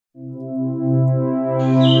channel.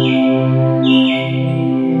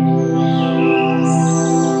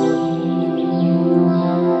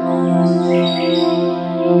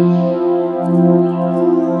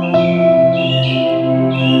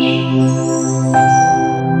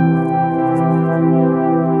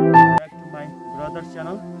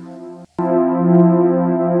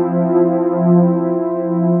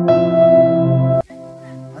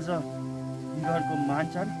 आज बिहारको महान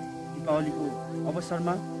चाड दीपावलीको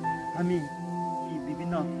अवसरमा हामी यी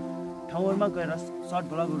विभिन्न ठाउँहरुमा गएर सर्ट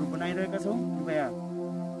भ्लगहरु बनाइरहेका छौं। कृपया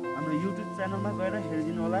हाम्रो YouTube च्यानलमा गएर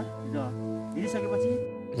हेरिदिनु होला र हेरिसकेपछि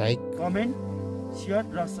लाइक, कमेन्ट, शेयर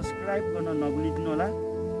र सब्स्क्राइब गर्न नभुलिदिनु होला।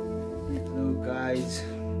 हेलो गाइज,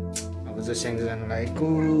 अब चाहिँ स्याङ्जा जान लागेको।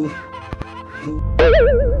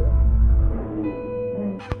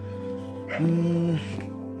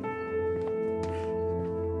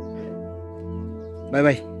 Bye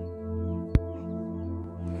bye.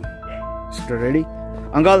 Sister ready?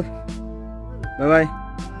 Uncle, bye bye.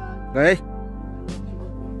 Bye.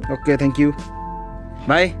 Okay, thank you.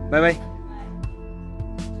 Bye. Bye bye.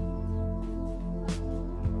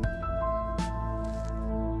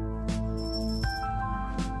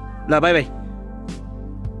 La bye bye.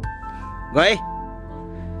 Bye.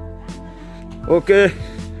 Okay.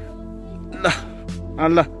 La.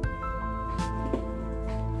 Allah.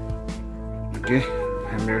 Okay,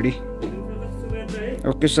 I'm ready.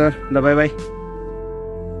 Okay, sir. La bye bye.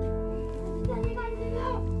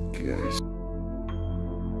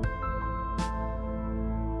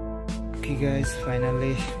 Okay guys,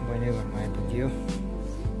 finally बहिनी घरमा आइपुग्यो।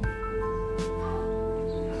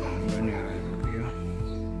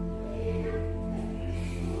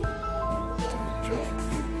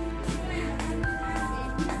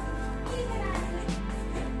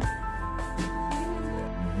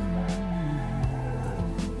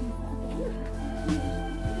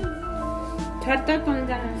 छत्ता कौन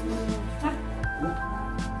जाना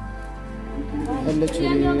hello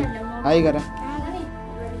छोरी, हाय करा,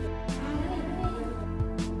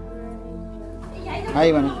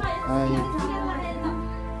 हाय बना, हाय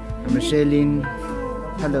Michelin,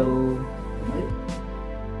 hello.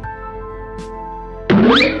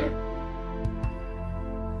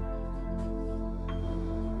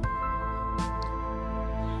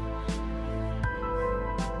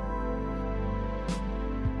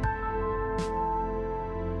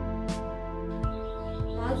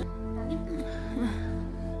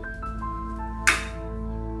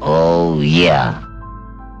 Oh yeah.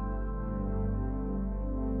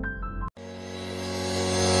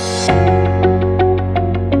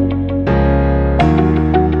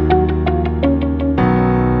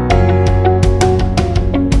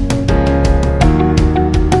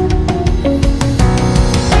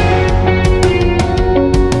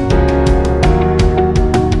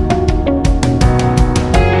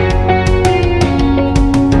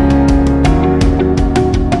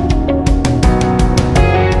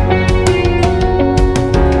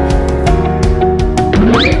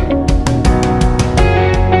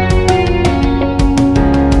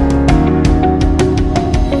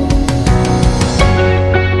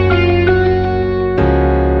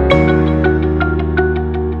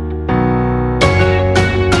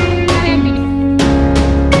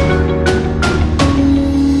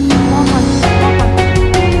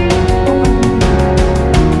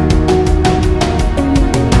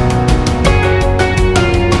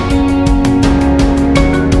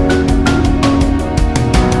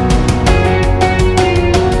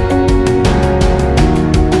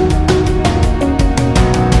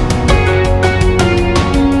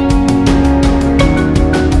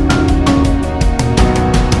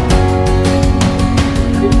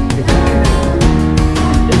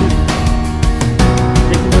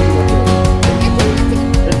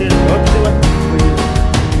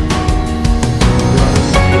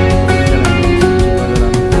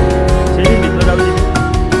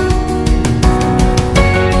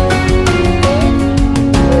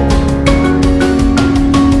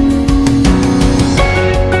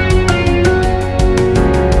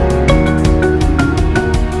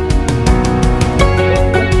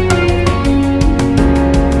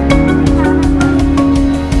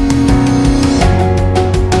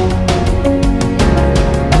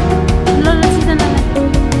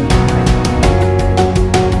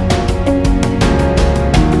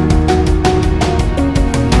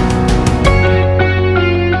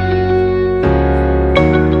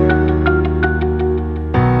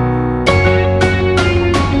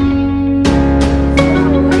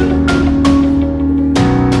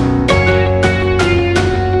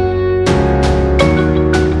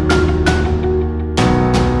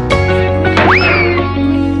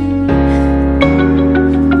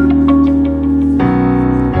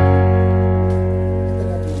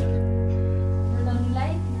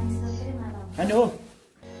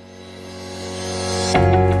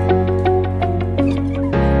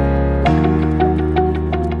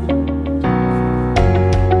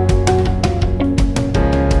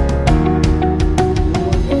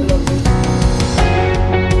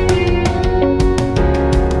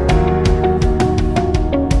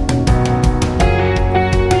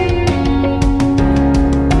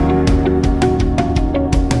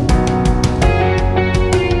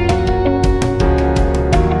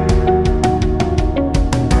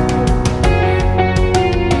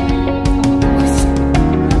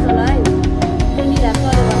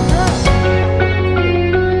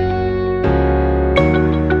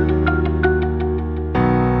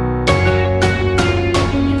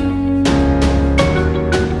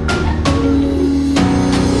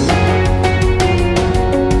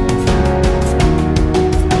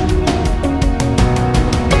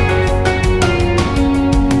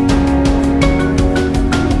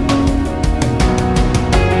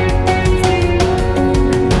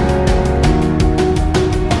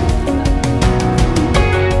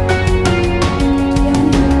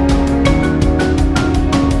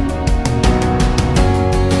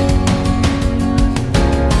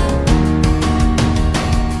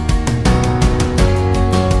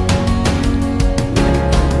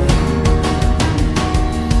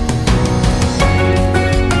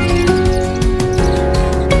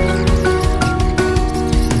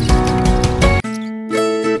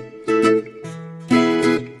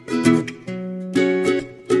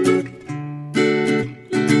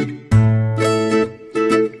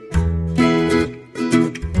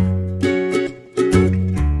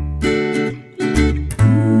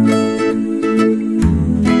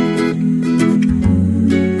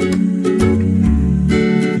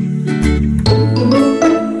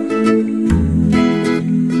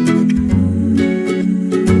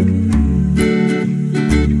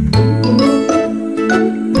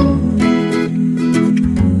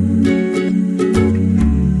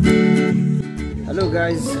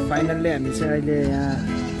 Guys finally हामी चाहिँ अहिले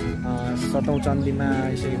यहाँ सतौचन्दीमा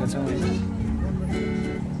आइसकेका छौँ होइन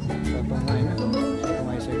सतौमा होइन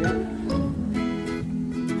सतौमा आइसक्यो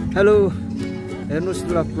हेलो हेर्नुहोस् ल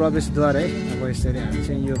प्रवेशद्वार है अब यसरी हामी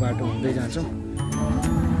चाहिँ यो बाटो हुँदै जान्छौँ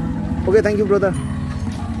okay thank you brother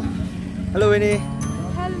hello बहिनी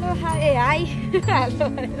हेलो हाई हेलो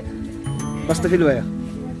कस्तो फिल भयो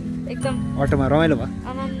एकदम अटोमा रमाइलो भयो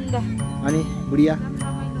आनन्द अनि बुढिया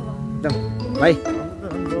एकदम भाइ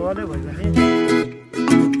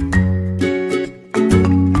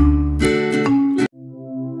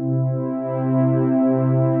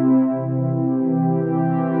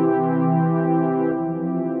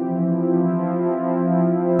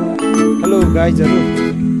हेलो गाइजहरू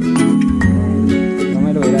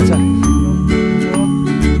रमाइलो भइरहेछ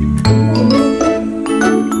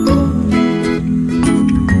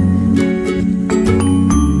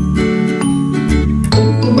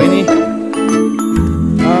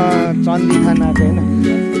चन्दी खान आएको होइन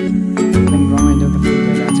एकदम रमाइलो त फिल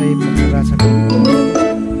भइरहेको छ पक्रिरहेको छ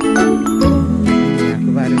यहाँको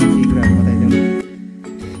बारेमा केही कुराहरू बताइदिउँ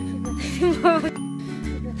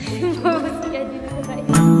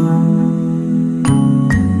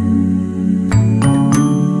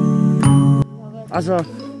आज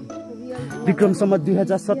विक्रम सम्वत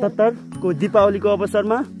 2077 को दीपावलीको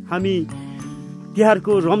अवसरमा हामी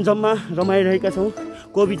तिहारको रमझममा रमाइरहेका छौँ।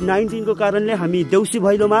 कोभिड-19 को कारणले हामी देउसी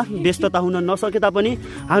भैलोमा व्यस्तता हुन नसके तापनि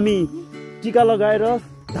हामी टीका लगाएर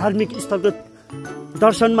धार्मिक स्थलको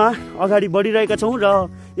दर्शनमा अगाडि बढिरहेका छौँ र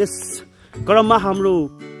यस क्रममा हाम्रो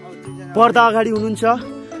पर्दा अगाडि हुनुहुन्छ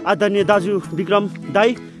आदरणीय दाजु विक्रम दाई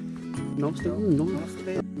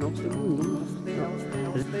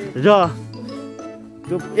र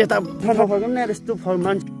त्यो यता नफर्कौँ न यस्तो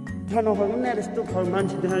मान्छे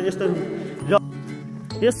यस्तो र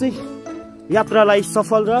यसै यात्रालाई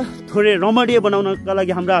सफल र थोरै रमणीय बनाउनका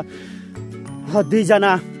लागि हाम्रा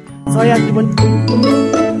दुईजना सहयात्री पनि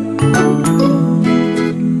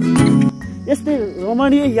यस्तै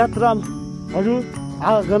रमणीय यात्राहरू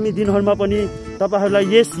आगामी दिनहरूमा पनि तपाईँहरूलाई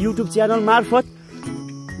यस युट्युब च्यानल मार्फत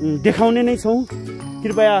देखाउने नै छौँ।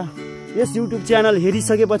 कृपया यस YouTube channel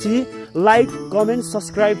हेरिसकेपछि like comment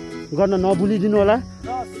subscribe गर्न नभुलिदिनु होला र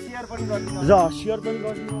सेयर पनि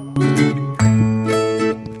गरिदिनु होला।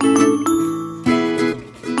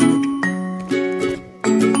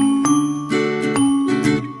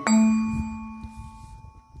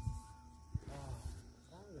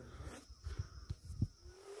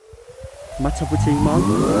 माछा पुछे मग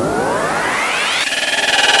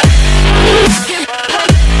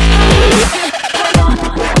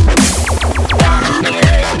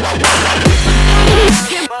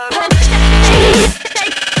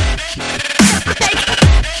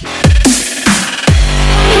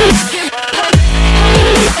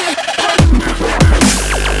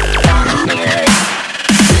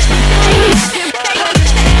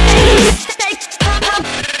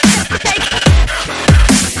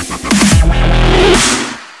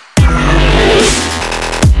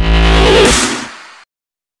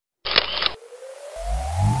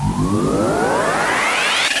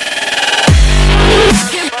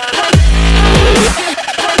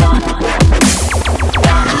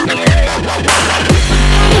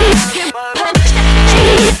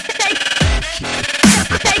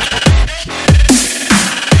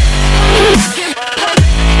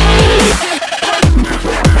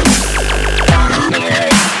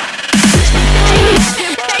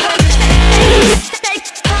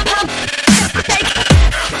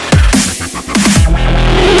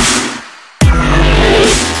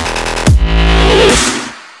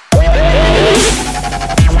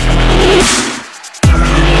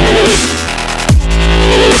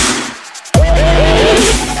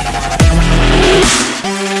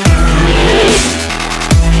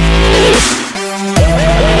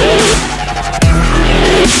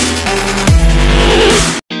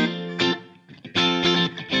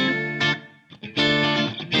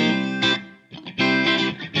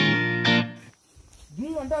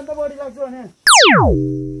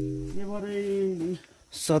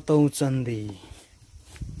सतौचन्दी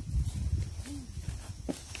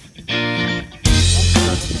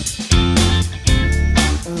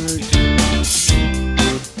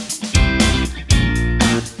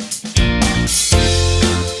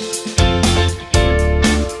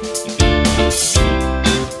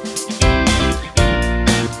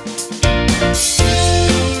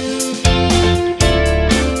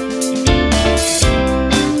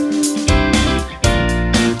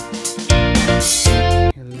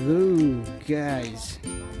गाइज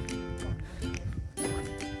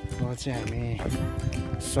अब चाहिँ हामी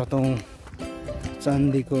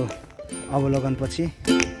सतौचन्दीको अवलोकनपछि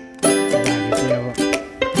हामी चाहिँ अब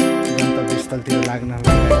गन्तव्यस्थलतिर लाग्न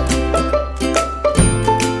लागिरहेको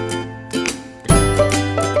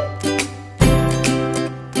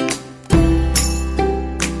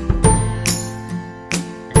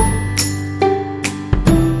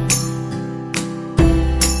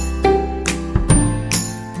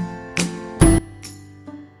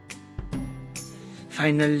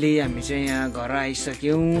फाइनल्ली हामी चाहिँ यहाँ घर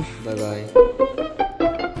आइसक्यौँ। Bye bye.